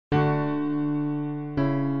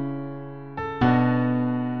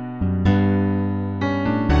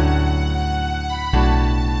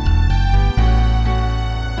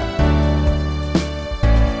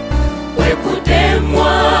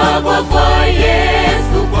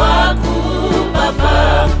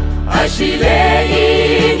ashile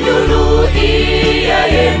inyulu iya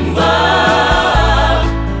yemba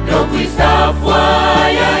nokwisafwa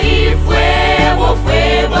ya ifwe wofwe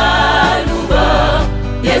baluba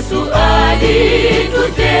Yesu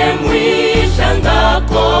alitutemwisha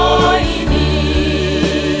ngako ini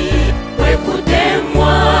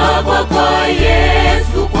wekutemwa kwa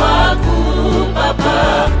Yesu kwa kupapa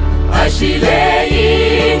ashile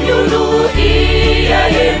inyulu iya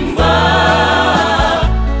yemba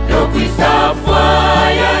nokwisafwa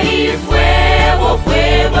ya ifwe wofwe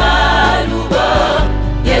baluba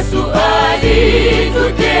Yesu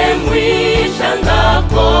alitutemwisha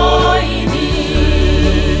ngako ini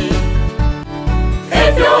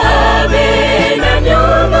Efyo habe na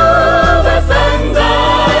nyono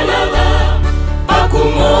basangalala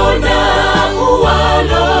akumona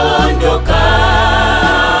uwalondoka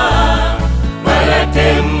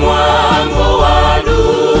malatemwango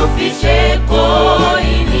walufishe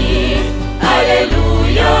koini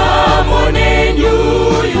Haleluya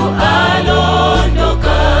monenyuyu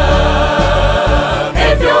alondoka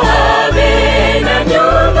Efyo habe na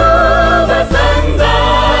nyono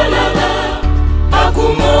basangalala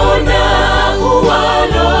akumona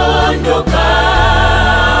uwalondoka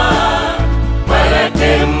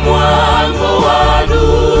malatemwango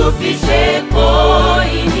walufishe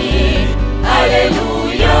koini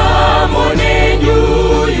Haleluya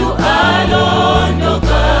monenyuyu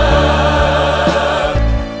alondoka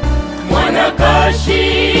Mwanakashi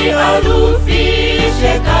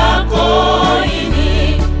alufishe kakoini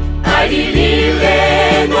alilile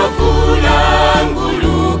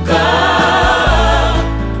nokulanguluka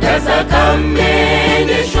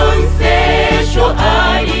Tazakamene shonsesho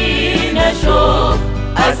alinasho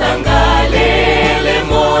Asangalele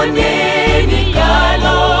moneni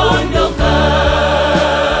kalondoka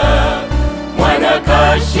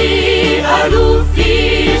Mwanakashi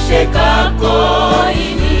alufishe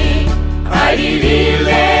kakoini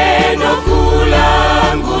alilile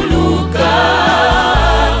nokulanguluka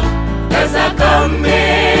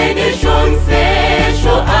Tazakamene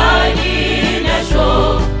shonsesho alinasho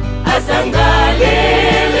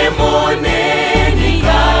Asangalele moneni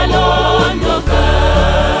kalondoka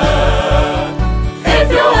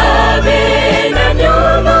Efyo habe na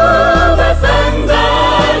nyono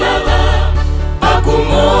basangalala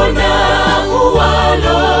akumona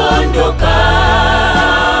uwalondoka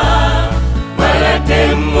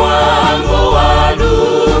malatemwango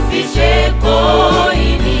walufishe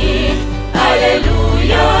koini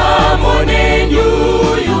Haleluya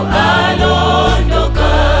monenyuyu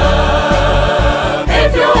alondoka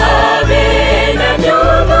Efyo habe na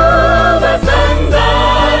nyono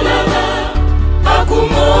basangalala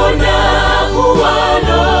akumona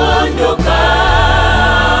uwalondoka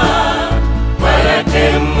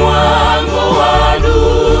malatemwango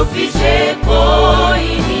walufishe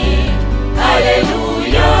koini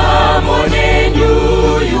Haleluya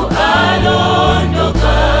monenyuyu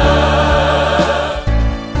alondoka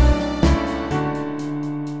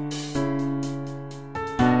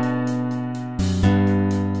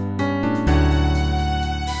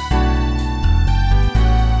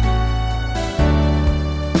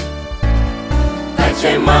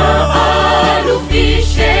Kachema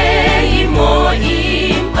alufishe imo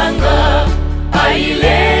impanga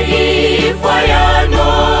aile ifayano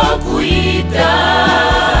kuita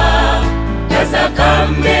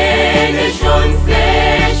Tazakamene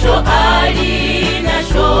shonsesho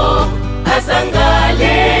alinasho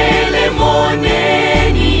Asangalele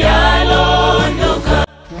moneni yalondoka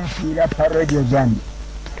Tumfira pa radio Zambia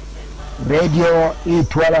Radio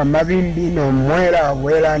itwala mabimbi no mwera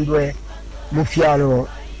welandwe mufyalo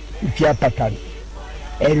mfyapatali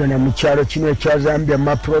Eryo na mukyalo kino kya Zambia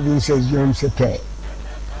ma provinces yonsete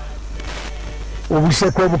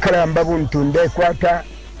Obuseko obukalamba buntunde kwata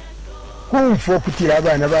kumfo kutira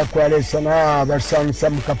abana bakwalesa na basamsa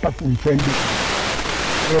mukapaku mpendi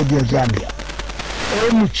Radio Zambia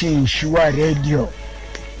Omukinshi wa radio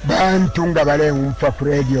bantu nga bale umfa ku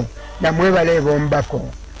radio na mwe bale bombako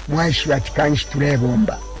mwashi batikanshi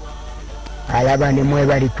tulebomba alaba ne mwe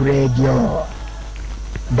bali ku radio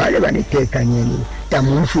bale banetekanyeni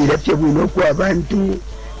tamunfira bye bwino ku abantu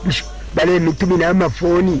bale mitumi na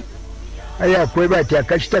amafoni aya kweba ati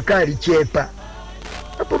akashita kali chepa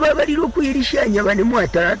apo bali lokuyirishanya bane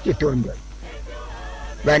mwatara kitondo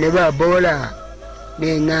bane babola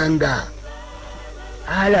nenganga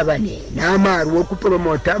ala bane namaru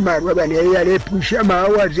okupromota amaru bane yale pusha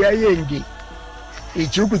mawazi ayendi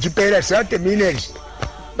ichuku chipera sate miners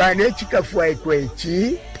bane chikafwa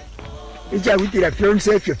ekwechi ija witira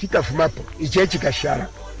fyonse fyo fikafumapo iche chikashara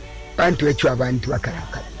bantu echo abantu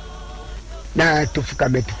bakaraka na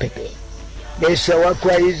tufukame tupepe lesa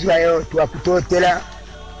wakwa Israel twakutotela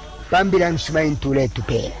pambira nsumayi ntule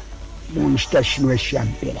tupera munsitashinwe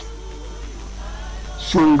shampera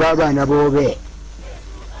sunga abana bobe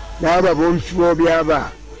n'aba bonsi bobe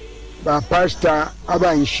aba bapasita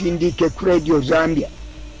abanshindike ku radio Zambia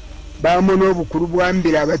bamona obukulu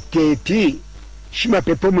bwambira abateeti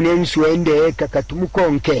shimapepo munensi wende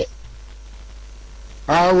kakatumukonke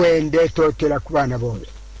awende totela ku bana bobe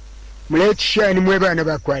muleti shani mwe bana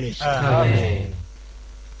bakwalesa Amen.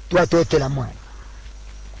 twatotela mwana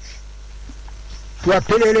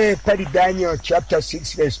twapelele pali Daniel chapter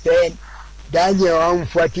 6 verse 10 Daniel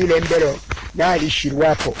amfuatile mbelo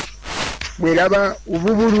nalishirwapo mwelaba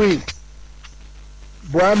ububulwi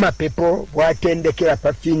bwamapepo bwatendekera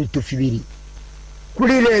pa fintu fibiri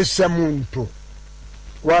kulilesa muntu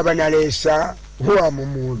waba nalesa huwa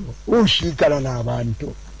mumulu ushikala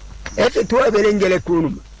n'abantu efe twaberengere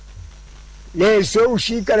kunuma leso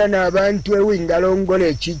ushikala n'abantu ewingalongole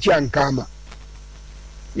ekikyankama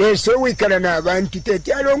leso wikala n'abantu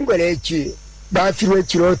tetyalongole eki bafirwe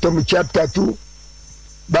ekiroto mu chapter 2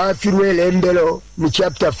 bafirwe elembelo mu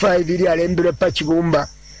chapter 5 ili alembelo pa kibumba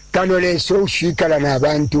kano leso ushikala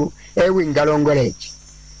n'abantu ewingalongole eki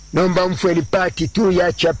nomba mfweli part 2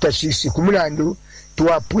 ya chapter 6 kumulandu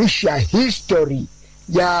tuwapuisha history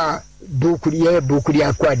ya buku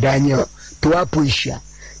lya kwa Daniel tuwapuisha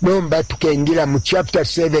nomba tukendila mu chapter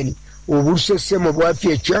 7 ubusesemo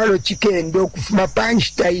bwafye chalo chikendo okufuma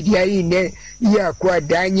panchitaili ya ine ya kwa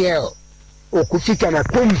Daniel okufika na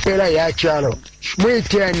kumpela ya chalo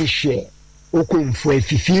mwitianishe okumfwe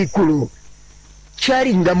fifikulu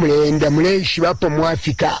chari nga mulenda muleishi wapo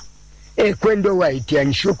mwafika kwendo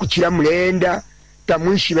waitianishe okuchira mulenda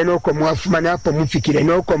tamwishibe noko mwafuma napo mufikire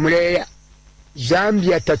noko muleya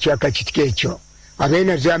Zambia tachaka chitikecho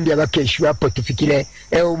abena Zambia bakeshi wapo tufikire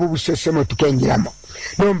ububusesemo tukengiramo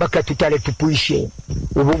nomba katutale tupuishe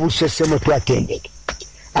ububusesemo twatendeke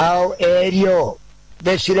au eryo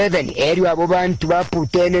verse 11 eryo abo bantu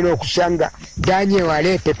baputene nokusanga Daniel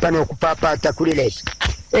alepe pano kupapata kulilesa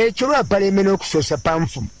ekyo bapalemene okusosa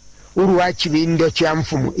pamfumu ulwa kibindo kya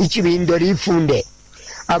mfumu ikibindo lifunde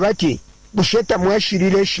abati busheta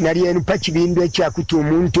mwashirire shinari enu pa kibindo ekyakuti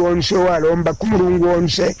omuntu onse walomba ku mulungu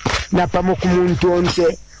onse napamo ku muntu onse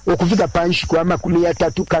okufika panshi kwa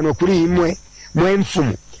 30 kano kuli imwe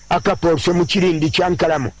mfumu akapolse mu kirindi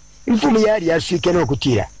kyankalamo mfumu yali asike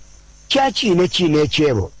n'okutira kyakine kine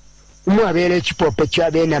ekyebo umwabere ekipope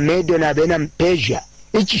kyabena Medo na bena Persia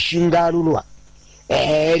ekishingalulwa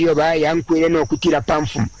eryo bayankwire n'okutira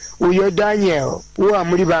pamfumu uyo Daniel uwa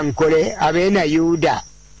muri bankole abena Yuda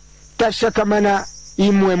tasakamana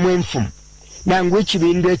imwe mfumu nangu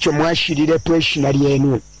ekibindo ekyo mwashirire pweshina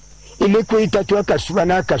lyenu imikwitatu akasuba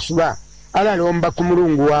n'akasuba alalomba ku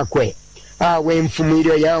mulungu wakwe awe mfumu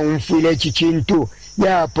ilyo ya umfile ekikintu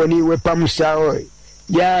yaponiwe pamusao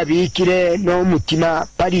yabikire n'omutima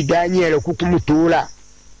pali Daniel okukumutula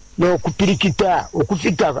n'okupirikita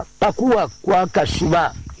okufika pakuwa kwa kasuba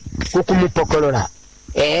kukumupokolola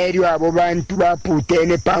eryo abo bantu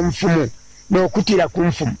baputene pamfumu n'okutira ku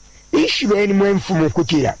mfumu ishibeni mfumu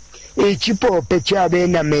kutira ekipope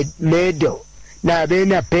kyabena Medo na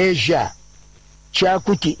bena Persia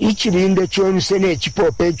kyakuti ikibindo kyonse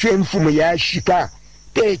n'ekipope eky'enfumu yashika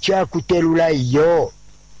tekyakuterula yo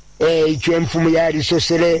eky'enfumu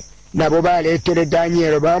yalisosere nabo baleetere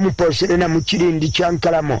Daniel bamuposere na mu kirindi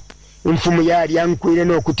kyankalamo enfumu yali yankwire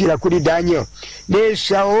n'okutira kuli Daniel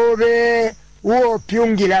nesaobe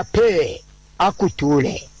wopyungira pe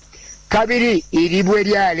akutule kabiri iribwe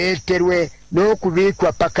lyaleeterwe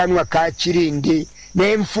n'okubikwa pakanwa ka kirindi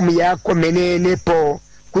n'enfumu yakomenenepo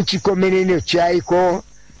kukikomeneno kyayiko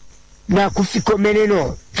na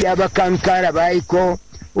kufikomeneno kyabakankara bayiko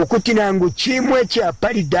okuti nangu kimwe kya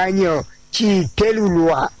pali Daniel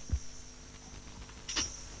kitelulwa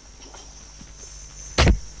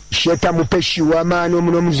sheta mupeshi wamano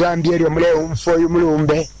muno muzambia eryo muleo mfoyu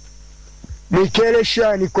mulumbe mwikele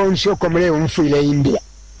shani konsoko muleo mfuile India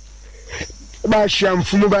basha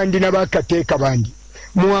mfumu bandi na bakateka bandi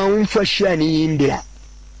muwaumfa shani India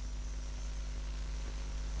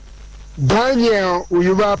Daniel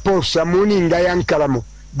uyubapo samuni nga yankalamo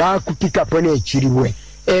bakupika pone ekiriwe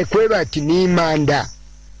ekweba ati ni manda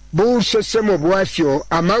busesemo bwafyo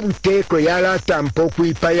amabuteko yalatampa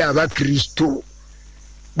okwipa y'abakristu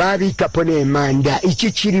babika pone manda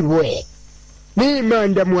iki kiribwe ni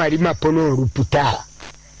manda mwali mapono oluputa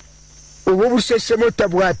ubu busesemo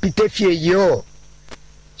tabwapite fyeyo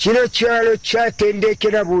kino kyalo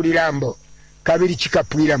kyatendekera bulirambo kabiri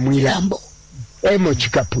kikapwira mwirambo emo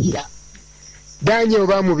kikapwira Daniel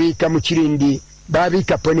bamubika mu kirindi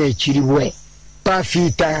babika pone ekiribwe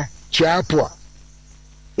pafita chapwa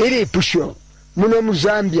ili pusho muno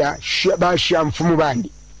muzambia basha mfumu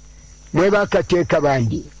bandi mweba kateka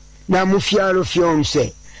bandi na mufyalo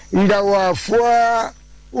fyonse nga wafwa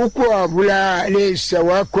ukwabula lesa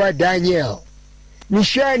wakwa Daniel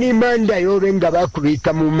nishani manda yobe nga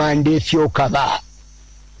bakubika mu mande fyokaba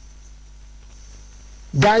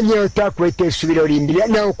Daniel takwete esubiro limbira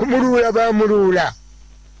na okumulula bamulula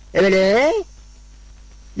ebele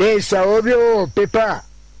lesa obyo pepa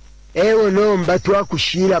ewo nomba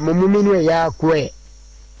twakushira mu muminwe yakwe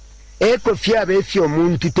eko fyabe efyo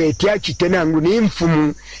omuntu tetya kitenangu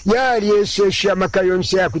n'infumu yali esesha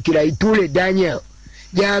makayonse yakutira itule Daniel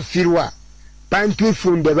yafirwa pantu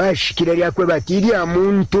ifunde bashikira lyakwe bati ilya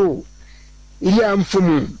muntu ilya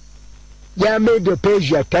mfumu ya Medo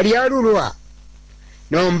Persia talyalulwa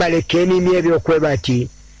nomba lekeni myebyo kwe bati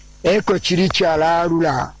eko kiri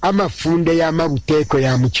kyalalula amafunde y'amabuteeko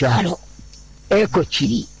ya mukyalo eko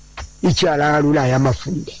kiri ikyalalula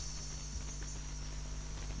y'amafunde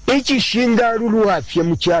ekishinga alulwa fye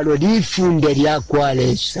mukyalo lifunde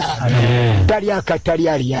lyakwalesa talyakatali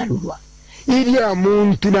alyalulwa ilya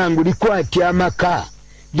muntu nangu likwatya amaka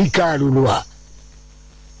likalulwa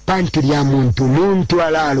pantu lya muntu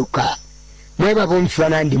alaluka mweba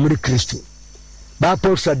bomufana ndi muri Kristo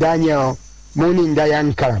baposa Daniel muninda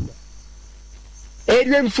yankalamu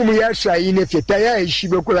elwe mfumu ya sayine fye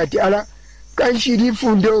tayayishibwe kulati ala kanshiri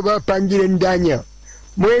funde oba pangire Daniel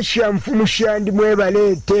mwesha mfumu shandi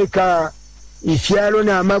mwebale teka ifyalo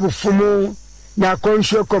na amabufumu na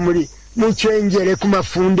konshoko muri muchenjere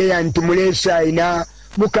kumafunde yantu mulesa ina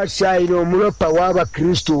mukasaino omulopa waba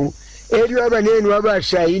Kristu elyo abanenu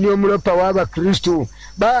abasaino omulopa waba Kristu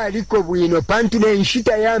baliko bwino pantu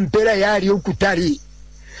n'enshita ya mpera yali okutali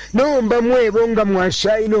nomba mwebonga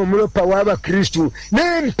mwasaino omulopa waba Kristu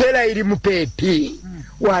n'empera iri mupepi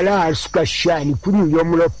wala asuka shani kuri yo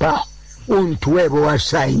mulopa untu webo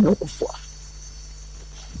wasaino okufwa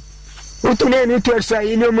utunene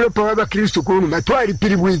twasaino omulopa waba Kristu kunu matwali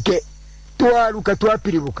piribwike twaluka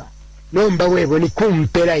twapiribuka nomba webo ni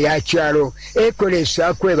kumpera ya kyalo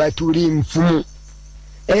ekolesa kwe batuli mfumu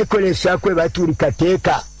ekolesa kwe batuli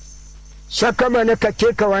kateka sakamane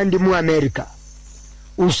kateka wandi mu Amerika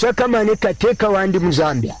usakamane kateka wandi mu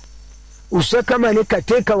Zambia usakamane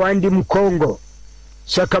kateka wandi mu Kongo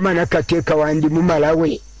sakamane kateka wandi mu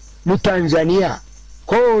Malawi mu Tanzania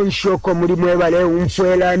konshoko muri mwebale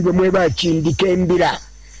umfwelande mweba chindike mbira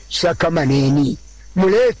sakamaneni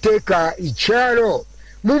muleteka ichalo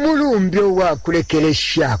mumulumbyo wa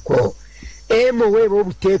kulekeleshako emo webo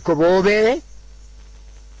buteko bobe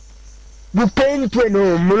bupentwe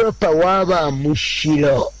no mulopa waba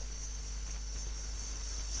mushilo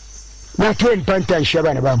na twen pantan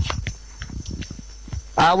shabana bamfu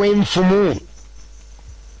awe mfumu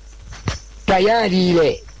tayari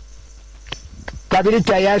ile kabiri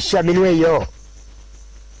tayasa minwe yo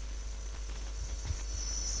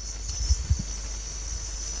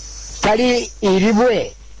kali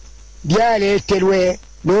iribwe byaleterwe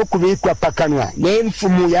n'okubikwa pakanwa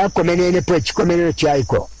n'enfumu yakomenene po ekikomenero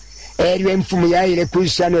kyayiko eryo enfumu yayire ku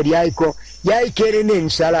isano lyayiko yayikere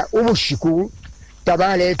n'ensala ubushiku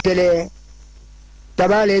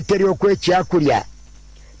tabaletere okwekyakulya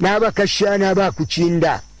n'abakashana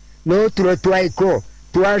abakukinda n'otulo twayiko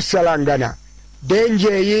twasalangana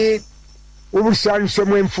denjeyi ubusanso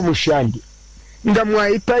mw'enfumu shandi nga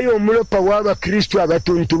mwayipayo omulopa waba Kristo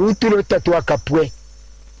abatuntulu utulo tatwakapwe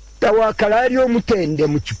tawakalali omutende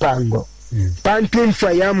mu kipango pantu nfa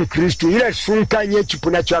ya mu Kristo ila sunkanye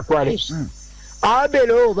ekipuna kyakwalesa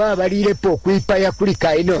abelo babalirepo okwipaya kuli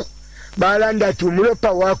kaino balanda ati omulopa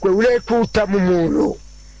wakwe ulekuuta mu mulu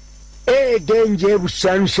denje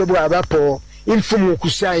busanso bwabapo infumu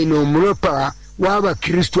okusaina omulopa waba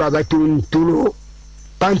Kristo abatuntulu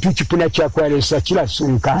pantu kipuna kyakwalesa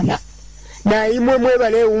kirasunkana na imwe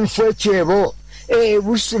mwebale umfo ekyebo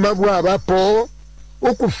busuma bwabapo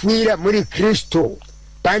okufuira muri Kristo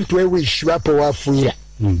pantu ewishibapo wafuira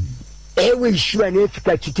ewishiba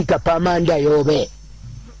nefika kitika pamanda yobe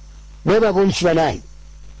mweba bumfiba nani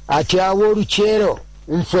ati awo olukyero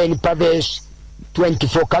mfweni pavesi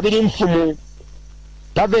 24 kabiri mfumu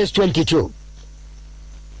pavesi 22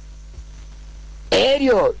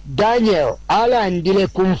 eryo Daniel alandile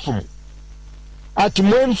ku mfumu ati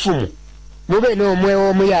mwe mfumu mube n'omwewo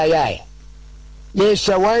omuyayaya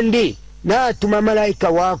yesa wandi n'atuma malayika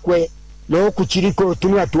wakwe n'okukiriko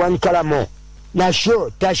otunwa twankalamo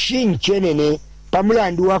nasho tashinchenene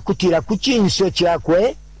pamulandu wakutira ku kinso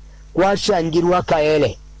kyakwe kwasangirwa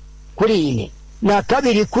kaele kuli ine na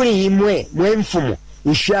kabiri kuli imwe mwe mfumu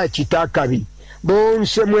isha kitakabi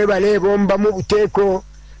bonse mwebale bomba mu buteeko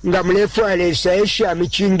nga mulefu alesa esha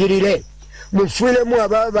michingirire mufule mu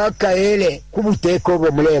abakaele kubuteko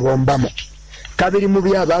obwo mulebombamu kabiri mu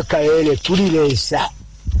byabakaele kulilesa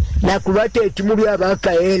na kubate timu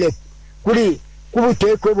byabakaele kuli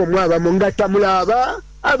kubuteko obwo mwabamu nga tamulaba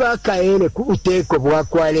abakaele kubuteko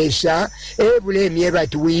bwakwalesa ebulemi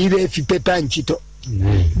batu wiibe fipe panchito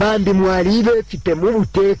bambi mwalibe fipe mu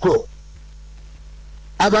buteko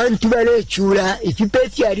abantu balechula ifipe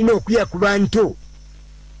kyalina okuya ku bantu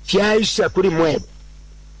kyayisa kuli mwebo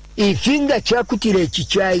ifinga kyakutira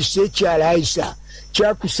ekikyayisa ekyalaisa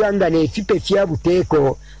kyakusanga nefipe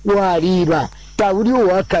kyabuteko waliba tawuli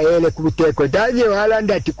uwakaele ku buteko danye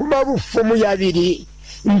walanda ati kuma bufumu yabiri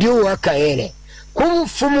ndi uwakaele ku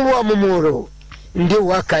bufumu bwa mumuro ndi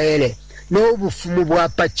uwakaele n'obufumu bwa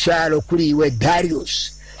pachalo kuli iwe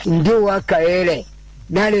Darius ndi uwakaele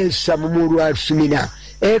nalesa mumuru alusumina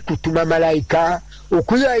ekutuma malaika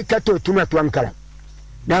okuyaika totuma twankalamu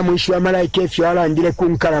na mwisho wa malaika efyo alandire ku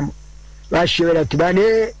nkalamu bashobora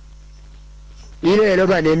tubane ilero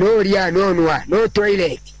bane nolya nonwa no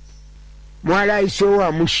toilet mwalaiso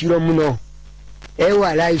wa mushiro muno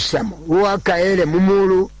ewa laisamo uwakaele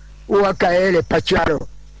mumulu uwakaele pachalo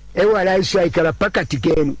ewa laisa ikala pakati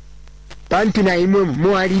kenu pantu na imwe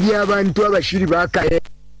mwalili abantu abashiri bakaele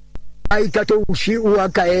aikato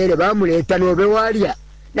uwakaele bamuleta nobe walya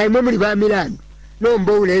na imwe muli ba milandu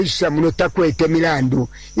nombo uleisa muno takwete milandu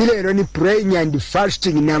ilero ni praying and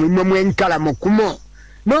fasting na imwe mwenkala mukumo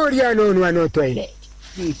nolya nonwa no toilet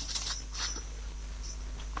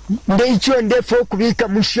ndeicho ndefo kubika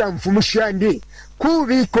mushamfu mushandi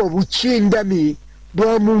kubika obuchindami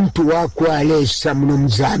bwa muntu wakwalesa muno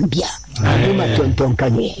muzambia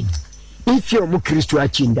mumatontonkanye ifyo mukristo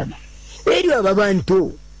achindama eri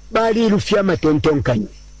ababantu bali lufya matontonkanye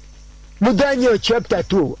mudanyo chapter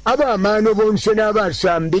 2 abamano bonse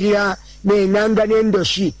n'abasambirira n'enanga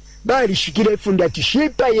n'endoshi bali shikire funda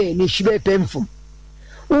tishipa ye ni shibepe mfumu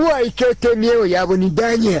uwa ikete mieo yabo ni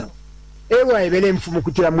Daniel ewa ebele mfumu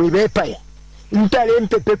kutira mwibepaya ntale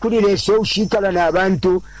mpepe kulilese ushikala na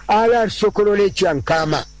abantu ala sokolole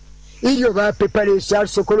chankama ilio bapepale sa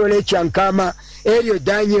sokolole chankama elio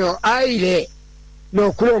Daniel aile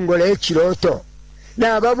no kulongole echiroto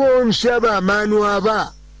na ababonse abamanu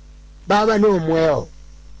aba baba no mweo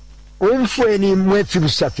umfweni mwefi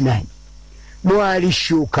busafinani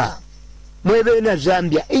mwalishuka mwebe na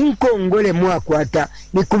Zambia inkongole mwakwata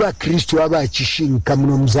nikuba Kristo abachishinka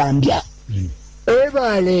muno mzambia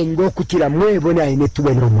eba lengo kutira mwebo na ine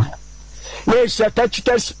tube no mwa lesa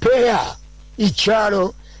tachita spare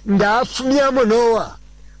icharo ndafumya monoa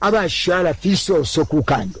abashala fiso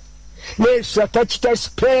sokukando lesa tachita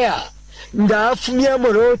spare ndafumya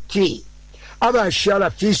moroti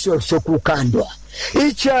abashala fiso sokukandwa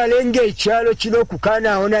icyalenge icyalo kino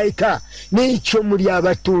kukana onaika nicho muri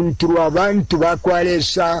abatuntu abantu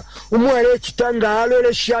bakwalesa umwale kitanga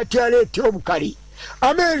alole shati alete obukali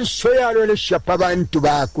amen soya alole shapa abantu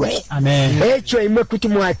bakwe amen echo imwe kuti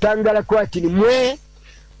mwatangala kwati ni mwe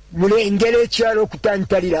mulengere icyalo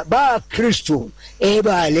kutantalira ba Kristo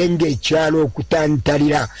eba alenge icyalo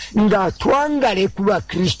kutantalira nga twangale kuba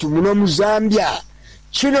Kristo muno muzambia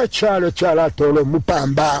kino cyalo cyalatolo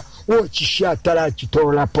mupamba ochishatala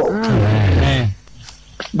chitola po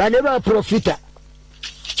bane ba profita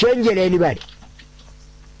chenjereni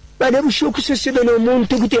bane bushukusesebe no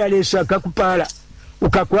muntu kuti alesa kakupala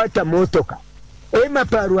ukakwata motoka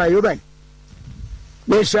emaparu ayo bane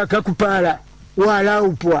lesa kakupala wala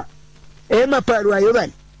upwa emaparu ayo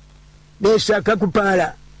bane lesa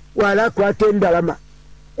kakupala wala kwatenda lama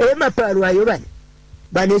emaparu ayo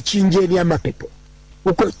bane chinjeni amapepo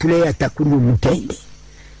uko tuleya takuri mutende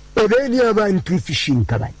ebeni abantu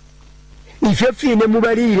ifishinka bani ifefine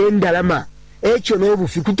mubalire ndalama echo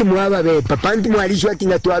nobufi kuti mwaba bepa panti mwalisho ati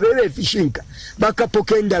nga twabebe fishinka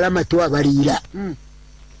bakapoke ndalama twabalira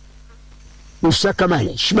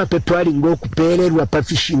usakamale shima petwali ngo kupererwa pa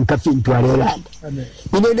fishinka fintu alelanda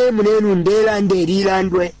inene munenu ndela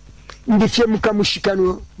nderilandwe ndifye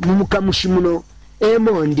mukamushikano mukamushimuno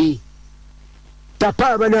emondi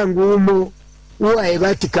tapaba nangumo uwa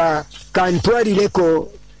ebatika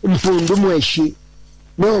kantwalireko mpundu mweshi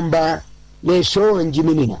nomba leso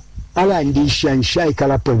njiminina abandisha nshai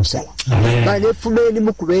kalapo nsala banefumeni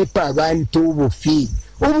mukubepa abantu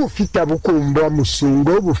ubufi tabukumbwa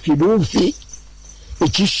musungo ubufi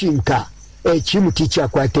ekishinka ekimuti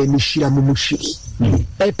kyakwata emishira mu mushiri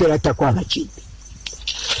eperata kwa bakindi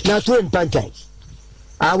natwe mpantai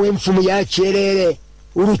awe mfumu ya cherere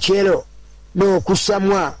uruchero no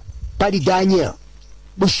kusamwa pali Daniel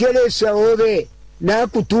bushelesa obe na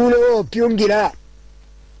kutule opyungira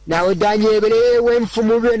nawe Daniel belewe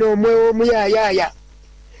mfumu be no mwe omuyayaya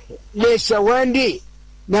lesa wandi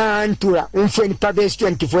na antula unfweni pa verse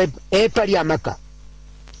 24 epali amaka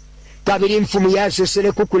kabiri mfumu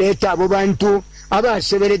yasesere kukuleta abo bantu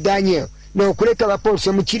abasebere Daniel n'okuleka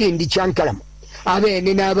baposo mu kirindi kyankalamu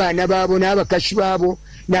abene n'abaana baabo n'abakashi baabo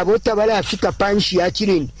nabo tabala afika panshi ya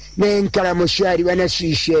kirindi n'enkalamu shari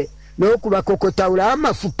banasishe n'okubakokotawula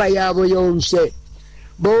amafupa yaabo yonse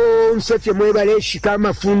bonse fye mwebale shika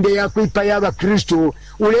amafunde yakwipa y'abakristu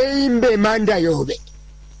uleimbe emanda yobe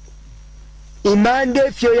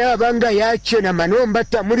imande fyo yabanga yache na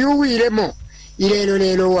manombata muri uwiremo ilelo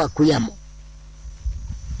lelo wakuyamo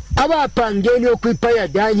abapangeni okwipa ya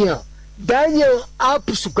Daniel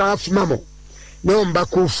apusuka afumamo nomba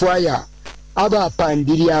kufwaya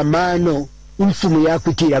abapandiri amano mfumu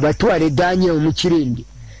yakutira batwale Daniel mu kirindi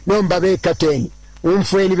nomba bekateni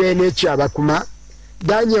umfweni bene cyabakuma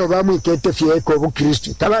Daniel bamwikete fyeko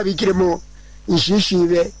obukristo tababikiremo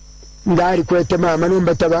ishishibe ngari kwete mama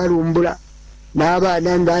nomba tabarumbula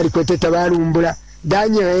n'abaana ngari kwete tabarumbula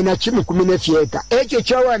Daniel ena chimu kumine fyeka ekyo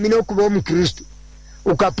kyawamina okuba omukristo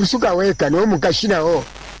ukapusuka weka n'omukashinawo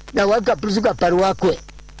na wakapusuka parwakwe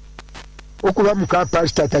okuba muka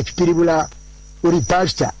pastor takipiribula uri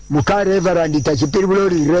pastor muka reverend takipiribula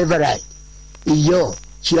uri reverend iyo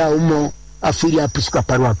kiraumo afiri apusuka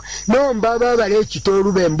parwakwe nomba babale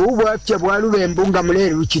ekitolubembu bwafya bwalubembu nga mulere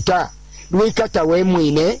lukita lwikata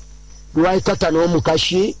wemwine lwaikata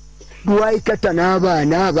n'omukashi lwaikata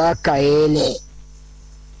n'abaana abakaele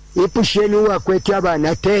ipusheni wakwete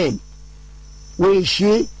abaana 10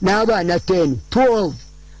 wishi n'abaana 10 12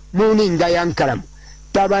 muninga yankalamu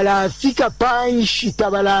tabala afika panshi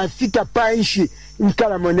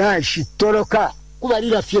nkalamu nashi toroka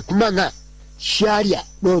kubalira fye kumanga sharia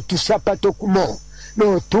no tusapato kumo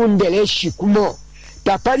no tundeleshi kumo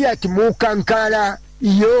tapali ati mukankala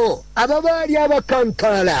iyo ababali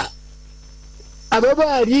abakankala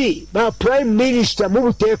ababali ba prime minister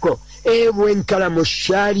mubuteko ebwe nkalamu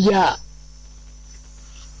sharia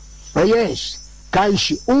oh yes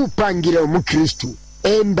kanshi upangile omukristu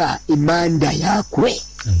emba imanda yakwe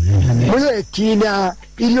muletina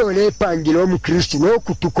iliole epangile omukristu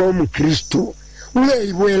n'okutuka omukristu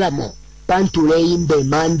uleibwelamo bantu uleimba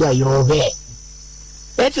imanda yobe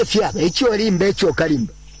ekyo fyaba ekyolimba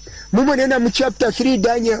ekyokalimba mumonena mu chapter 3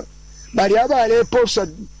 Daniel bali abaleposa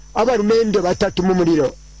abarumende 3 mu muliro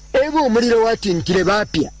ebo omuliro watintire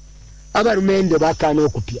bapya abarumende bakana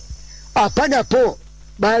okupya apanapo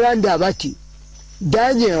balanda bati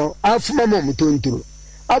Daniel afumamo omutunturu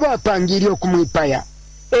abapangiri okumwipaya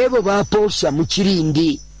ebo baposa mu kirindi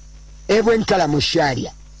ebo enkalamu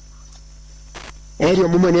sharia eryo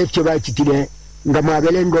mumone ekyo bakitire nga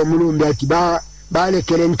mwabelenga omulumbi ati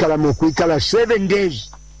balekera enkalamu okwikala 7 days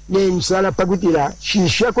n'ensala pagutira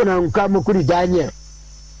shishako na nkamu kuri Daniel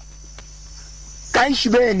kanshi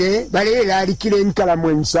bene balera alikira enkalamu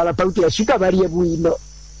ensala pagutira shika baliye bwino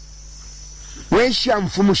wesha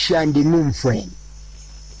mfumu shandi mumfweni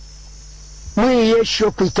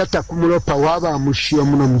mwiyesho kwikata kumulopa waba mushio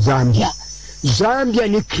muno mzambia Zambia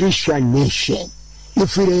ni Christian nation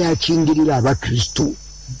ifire ya chingirira abakristu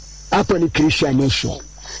hapo ni Christian nation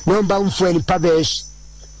nomba mfweni paves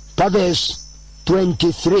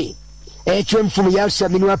 23 echo mfumu yasa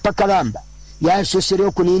minwa pakalamba yasesere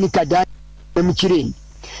okunini kadani mukirindi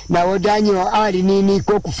na odanyo ali nini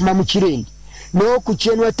ko kufuma mukirindi no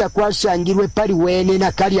kuchenwa takwasangirwe pali wene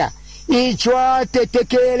na kalya ichwa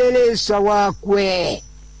tetekelelesa wakwe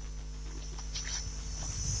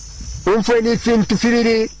umfweni fintu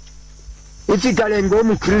firiri ifikalengo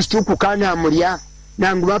omukristu kukana amulya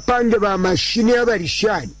nangu bapange ba mashini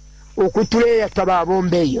abalishani okutuleya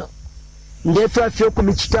tababombeyo ndefa fyo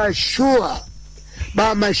kumikita shua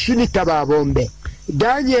ba mashini tababombe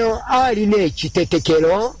Daniel ali ne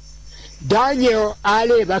kitetekelo Daniel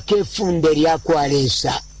ale bakefunde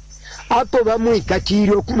lyakwalesa apo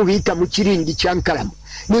bamwikatiri okumubika mu kirindi kyankalamu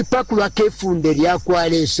nipaku bakefunde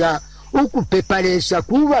lyakwalesa ukupepalesa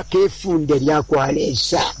kuba kefunde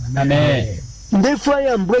lyakwalesa amen ndefa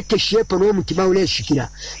ya mbweke shepo n'omutima uleshikira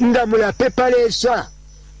nga mulapepalesa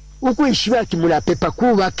ukwishiba ati mulapepa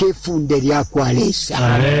kuba kefunde lyakwalesa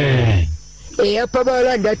amen eyapa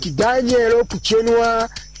balanda ati Daniel okuchenwa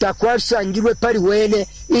takwasangirwe pali wene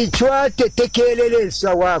ichwa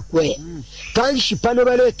tetekelelesa wakwe kanshi pano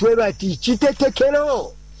baletwe bati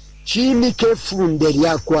chitetekelo chimi kefunde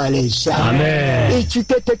lyakwalesa amen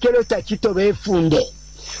ichitetekelo takitobe funde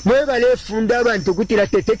mwebale funda abantu kutira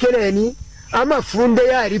tetekeleni amafunde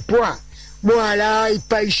yalipwa mwala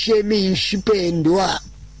ipaishe minshipendwa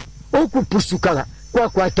okupusuka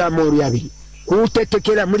kwakwata amoru yabiri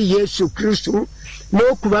kutetekela muri Yesu Kristu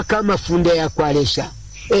n'okubaka amafunde yakwalesa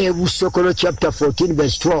Busokolo chapter 14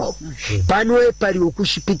 verse 12. Panwe pali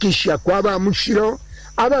okushipikisha kwaba mushiro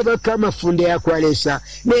ababaka amafunde yakwalesa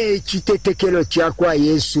ne kitetekelo kyakwa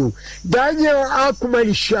Yesu. Daniel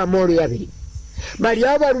akumanisha amoro yabiri.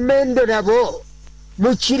 Mariaba rumendo nabo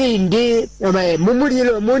mukirindi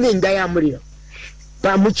mumuliro muninda ya muliro.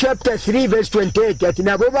 Pa mu chapter 3 verse 28 ati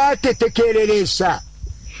nabo batetekelelesa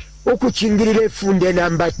okuchingirira efunde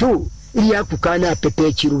namba 2 ili yakukana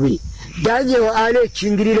pepe chirubi. Daniel ale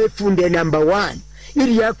chingirira efunde namba 1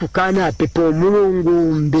 ili yakukana pepe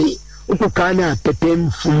omulungumbi ukukana pepe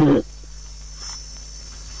mfumu.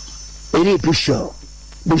 Ili pusho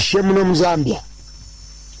bushe muno muzambia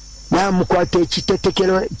na mukwate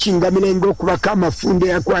chitetekelo chingamilengo kubaka amafunde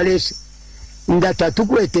yakwalesa nga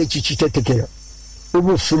tatukwete chitetekelo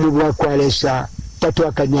ubufumu bwakwalesa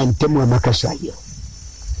tatwakanyantemu amakasayo.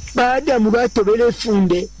 Baada mubatobele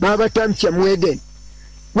funde babatamcha mwedeni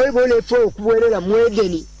webole fo okuwerera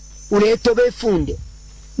mwedeni uletobe funde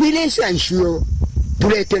nilesa nshuyo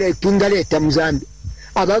tuletere tungaleta muzambi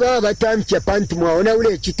ababa batamcha pantu mwaona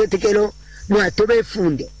ule chitetekelo mwatobe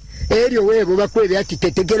funde eryo webo bakwebe ati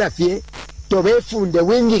tetekela fye tobe funde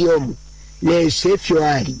wingiri omu lese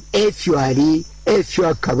efyo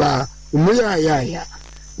akaba umuyayaya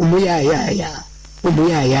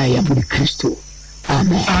muri Kristo.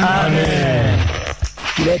 Amen. Amen.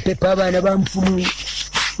 Lete pabana bamfumu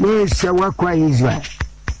nesa wakwa Israel.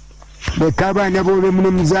 Bekaba nabo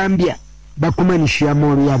muno muzambia bakumanisha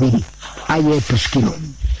amoro yabiri ayepuskiro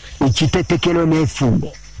ikitetekelo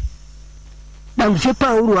nefunde. Nanguse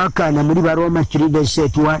Paulo akana muri Baroma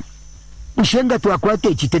 3:1 ushenga twakwate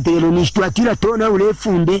ikitetekelo nishtwatira tona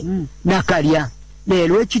ulefunde nakalya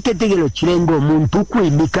lero ikitetekelo kirengo omuntu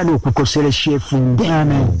kwimika nokukoseresha efunde.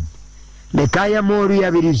 Amen. Lekaya moru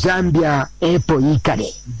yabiri Zambia epo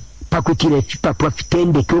yikale pakutire fipapwa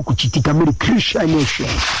fitende kyokuchitika muri Christian nation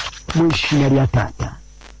mwishina lya tata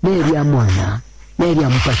nerya mwana nerya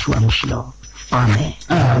mpashu wa mshilo. Amen.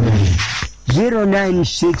 Amen.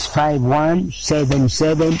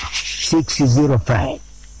 09651776605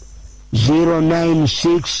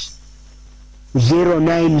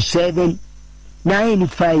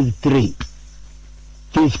 096097953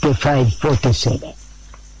 5547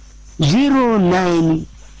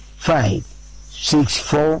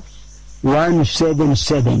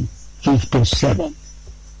 09564177757.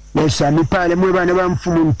 Lesa mipale mwe bana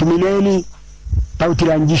bamfumu ntumineni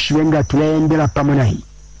pautira njishiwe nga tulendera pamonayi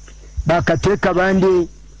bakatweka bandi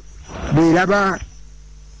biraba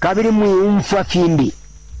kabiri muyumfu afimbi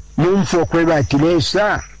mumfu okweba ati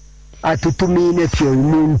lesa atutumine fyo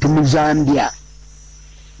muntu muzambia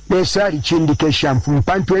lesa alichindikesha mfumu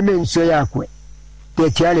pantu emenso yakwe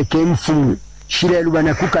tetyale ke mfumu shirelu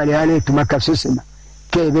banakukale ale tumakasesema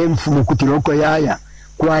kebe mfumu kutiroko yaya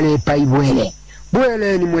kwale paibwele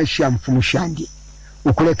bwele ni mwesha mfumu shandi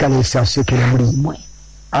ukuleka lesa sekele muri imwe.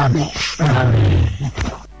 Amen. Amen.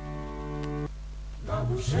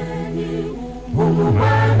 Nabusheni Mungu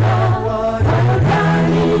Bwana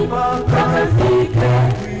Ramadhani wakafike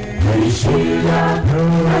Nishira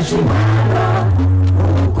Hashima